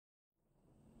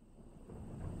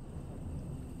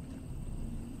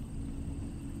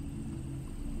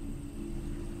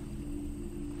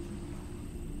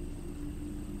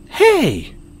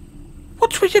Hey!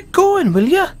 Watch where you're going, will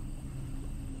ya?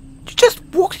 You just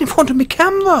walked in front of me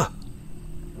camera!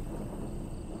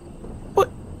 What?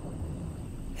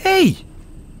 Hey!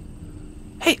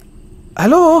 Hey!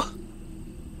 Hello?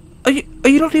 Are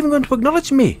you not even going to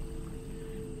acknowledge me?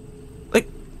 Like,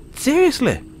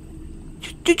 seriously?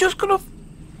 You just got off...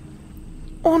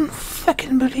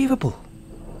 Unfucking believable.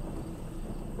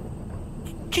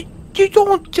 You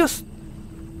don't just...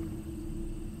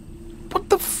 What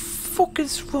the fuck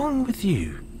is wrong with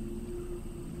you?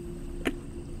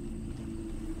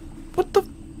 What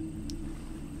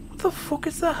the fuck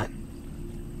is that?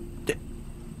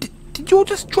 Did you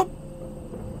just drop...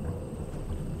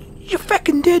 You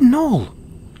fucking did and all.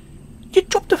 You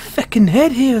dropped a fucking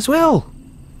head here as well.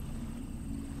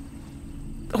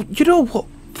 Oh, you know what?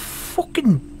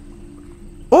 Fucking...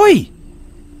 Oi!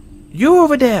 You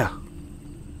over there.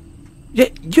 Yeah,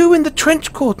 you in the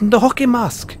trench coat and the hockey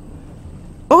mask.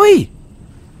 Oi!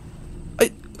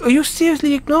 Are you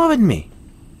seriously ignoring me?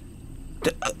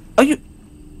 Are you...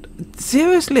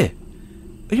 Seriously?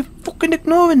 Are you fucking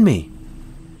ignoring me?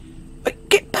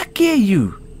 Get back here,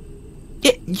 you!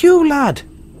 Yeah, you lad!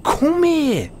 Come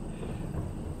here!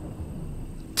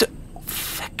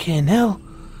 Fucking hell!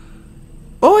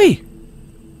 Oi!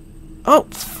 Oh,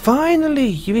 finally!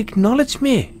 You acknowledge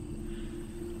me!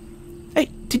 Hey,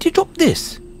 did you drop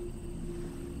this?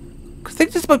 I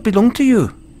think this might belong to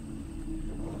you.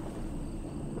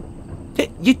 Yeah,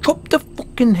 you dropped the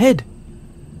fucking head.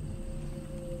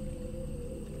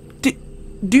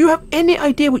 Do you have any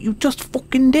idea what you just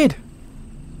fucking did?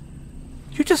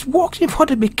 You just walked in front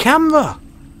of me camera.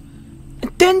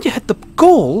 And then you had the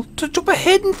gall to drop a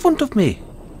head in front of me.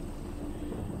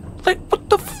 Like, what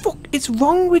the fuck is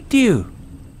wrong with you?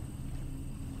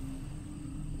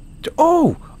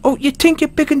 Oh, you think you're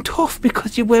big and tough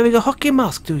because you're wearing a hockey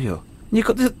mask, do you? And you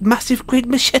got this massive great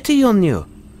machete on you.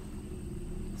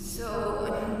 So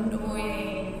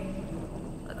annoying.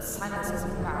 Let's silence his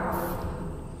mouth.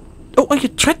 Oh, are you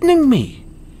threatening me?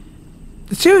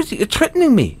 Seriously, you're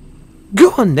threatening me?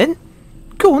 Go on then.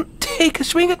 Go on, take a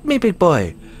swing at me, big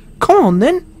boy. Come on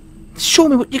then. Show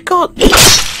me what you got.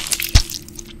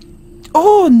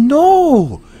 Oh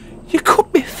no! You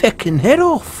cut me fucking head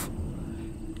off.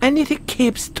 And yet it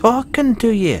keeps talking to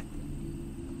you.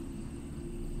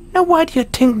 Now why do you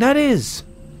think that is?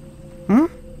 Hmm?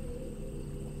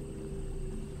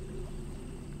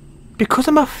 Because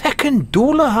I'm a fucking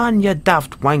Dullahan, you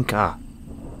daft wanker.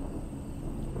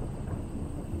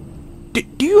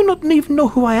 Do you not even know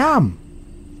who I am?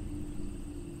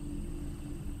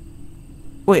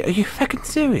 Wait, are you fucking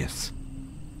serious?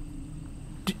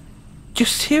 You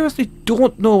seriously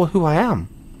don't know who I am?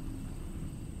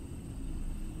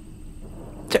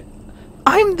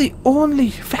 I'm the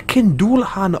only fucking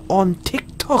Dullahan on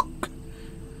TikTok.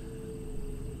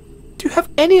 Do you have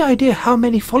any idea how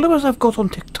many followers I've got on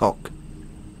TikTok?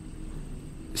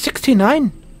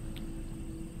 69.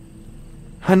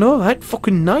 I know, right?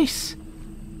 Fucking nice.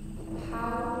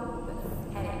 How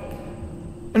pathetic.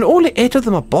 And only 8 of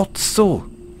them are bots, so...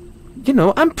 You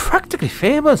know, I'm practically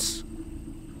famous.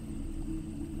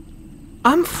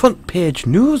 I'm front page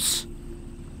news.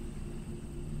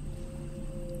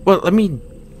 Well, I mean,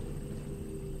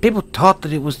 people thought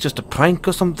that it was just a prank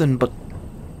or something, but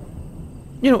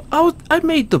you know, I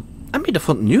made the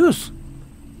front news.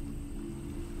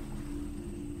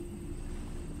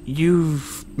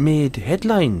 You've made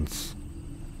headlines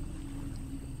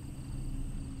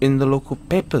in the local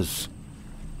papers.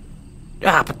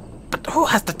 Ah, but who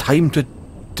has the time to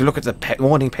look at the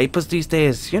morning papers these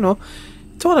days? You know,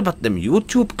 it's all about them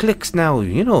YouTube clicks now.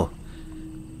 You know.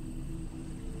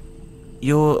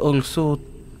 You're also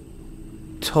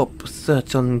top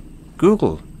search on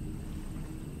Google.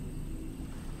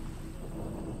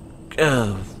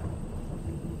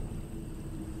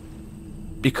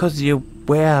 Because you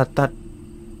wear that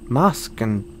mask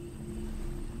and...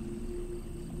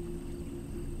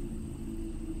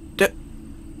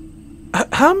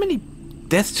 How many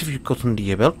deaths have you got under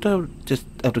your belt, just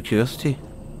out of curiosity?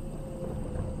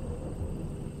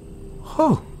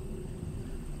 Oh.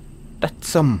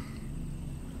 That's,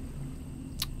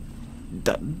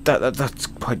 That's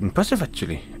quite impressive,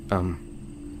 actually.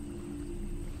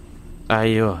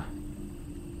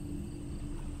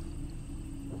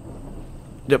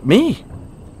 Me?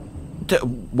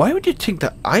 Why would you think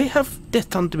that I have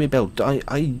death under my belt?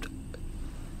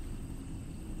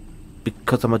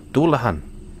 Because I'm a Dullahan.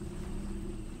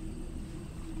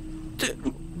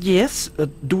 Yes,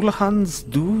 Dullahans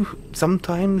do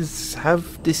sometimes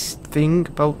have this thing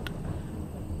about...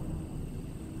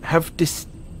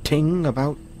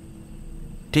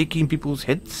 taking people's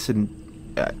heads and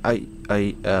But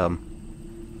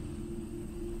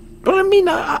I mean,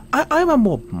 I'm a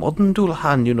more modern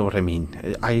Dullahan, you know what I mean?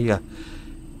 I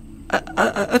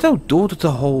don't do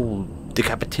the whole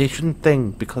decapitation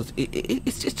thing because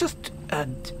it's just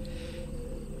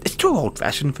it's too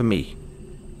old-fashioned for me,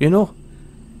 you know.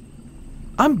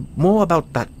 I'm more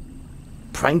about that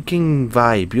pranking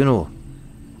vibe, you know.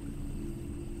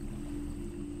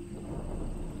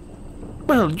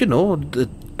 Well, you know, the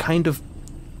kind of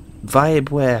vibe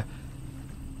where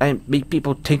I make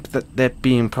people think that they're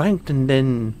being pranked and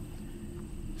then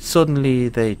suddenly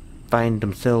they find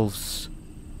themselves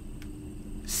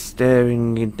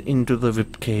staring into the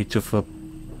ribcage of a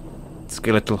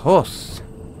skeletal horse.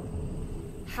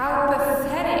 How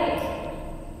pathetic.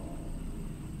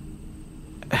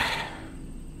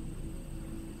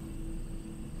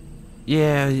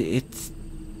 Yeah, it's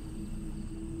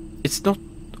not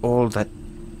all that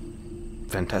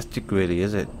fantastic, really,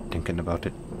 is it? Thinking about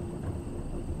it.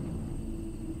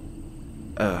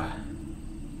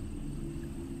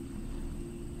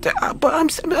 But I'm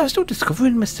still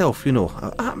discovering myself, you know.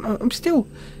 I'm still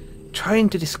trying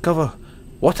to discover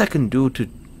what I can do to,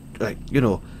 like, you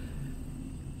know,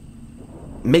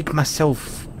 make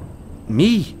myself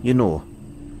me, you know.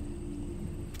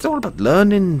 It's all about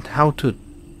learning how to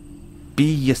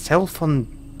be yourself on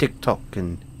TikTok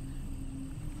and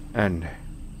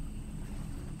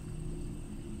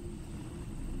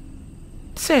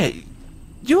say,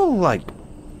 you're like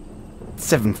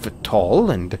 7 foot tall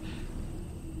and,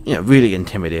 you know, really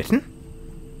intimidating.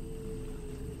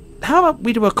 How about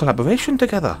we do a collaboration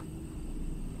together?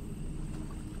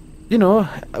 You know,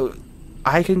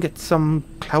 I can get some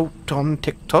clout on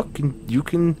TikTok and you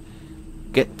can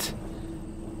get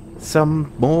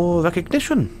some more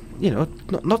recognition. You know,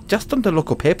 not just on the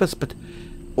local papers, but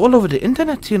all over the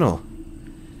internet, you know.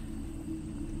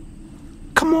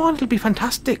 Come on, it'll be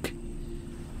fantastic.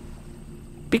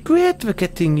 Be great for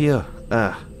getting your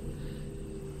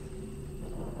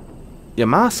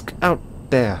mask out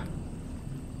there.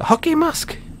 A hockey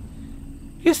mask?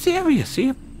 You're serious,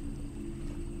 you?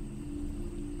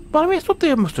 Well, I mean, it's not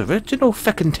the most original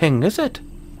fucking thing, is it?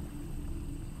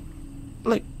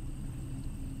 Like,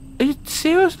 are you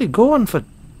seriously going for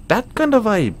that kind of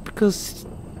vibe? Because,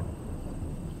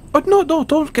 oh no,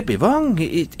 don't get me wrong.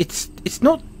 It's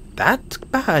not that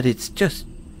bad. It's just,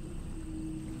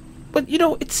 but you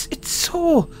know, it's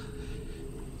so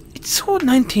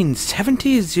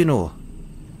 1970s, you know.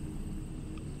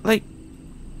 Like,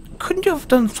 couldn't you have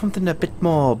done something a bit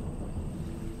more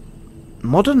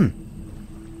modern?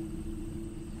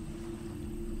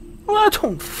 Well, I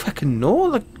don't fucking know,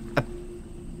 like a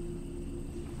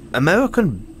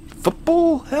American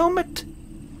football helmet?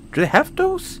 Do they have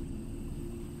those?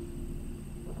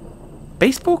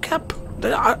 Baseball cap?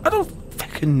 I don't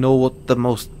fucking know what the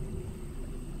most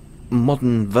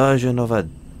modern version of a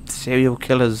serial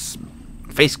killer's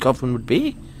face covering would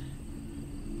be.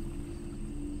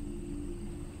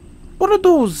 One of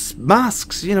those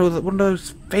masks, you know, one of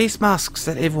those face masks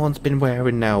that everyone's been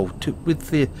wearing now, with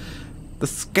the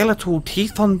skeletal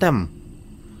teeth on them.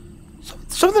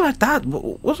 Something like that.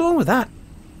 What's wrong with that?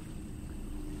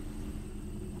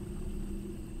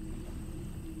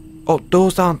 Oh,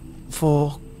 those aren't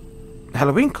for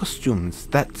Halloween costumes.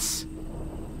 That's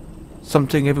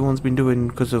something everyone's been doing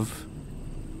because of...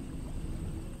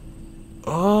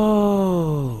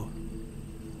 Oh,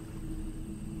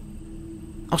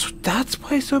 so that's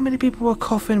why so many people were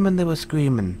coughing when they were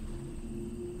screaming.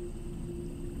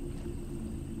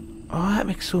 Oh, that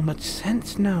makes so much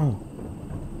sense now.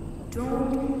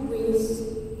 Don't waste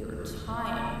your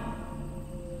time.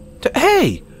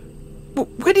 Hey!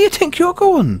 Where do you think you're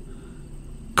going?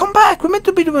 Come back! We're meant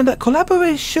to be doing that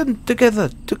collaboration together.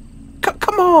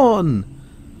 Come on!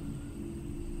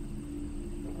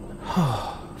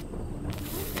 Oh,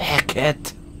 fuck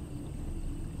it.